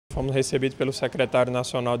Fomos recebidos pelo secretário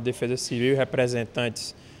nacional de Defesa Civil e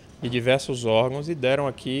representantes de diversos órgãos e deram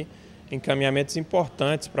aqui encaminhamentos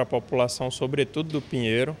importantes para a população, sobretudo do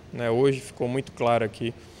Pinheiro. Hoje ficou muito claro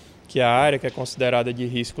aqui que a área que é considerada de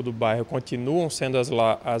risco do bairro continuam sendo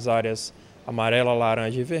as áreas amarela,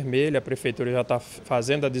 laranja e vermelha. A Prefeitura já está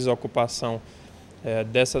fazendo a desocupação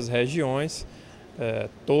dessas regiões.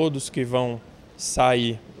 Todos que vão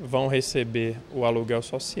sair vão receber o aluguel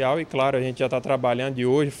social e, claro, a gente já está trabalhando, e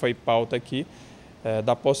hoje foi pauta aqui,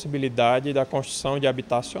 da possibilidade da construção de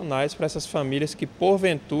habitacionais para essas famílias que,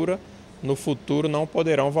 porventura, no futuro não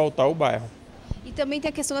poderão voltar ao bairro. E também tem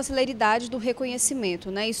a questão da celeridade do reconhecimento,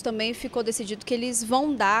 né? Isso também ficou decidido que eles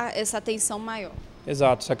vão dar essa atenção maior.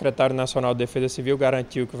 Exato, o secretário nacional de Defesa Civil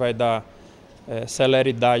garantiu que vai dar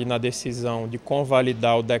celeridade na decisão de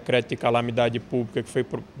convalidar o decreto de calamidade pública que foi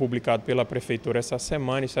publicado pela Prefeitura essa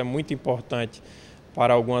semana. Isso é muito importante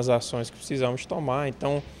para algumas ações que precisamos tomar.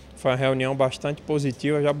 Então, foi uma reunião bastante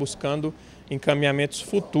positiva, já buscando encaminhamentos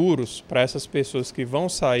futuros para essas pessoas que vão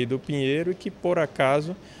sair do Pinheiro e que, por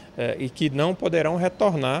acaso, e que não poderão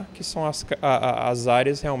retornar, que são as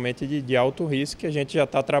áreas realmente de alto risco, que a gente já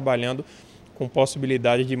está trabalhando com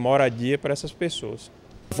possibilidade de moradia para essas pessoas.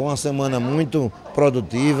 Foi uma semana muito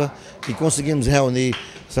produtiva e conseguimos reunir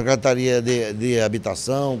a Secretaria de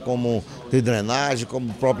Habitação, como de Drenagem,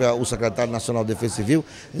 como o Secretário Nacional de Defesa Civil.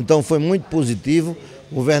 Então foi muito positivo,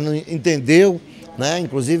 o governo entendeu, né,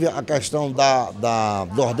 inclusive a questão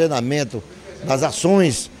do ordenamento das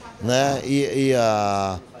ações, né, e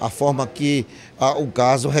a forma que o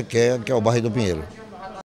caso requer, que é o bairro do Pinheiro.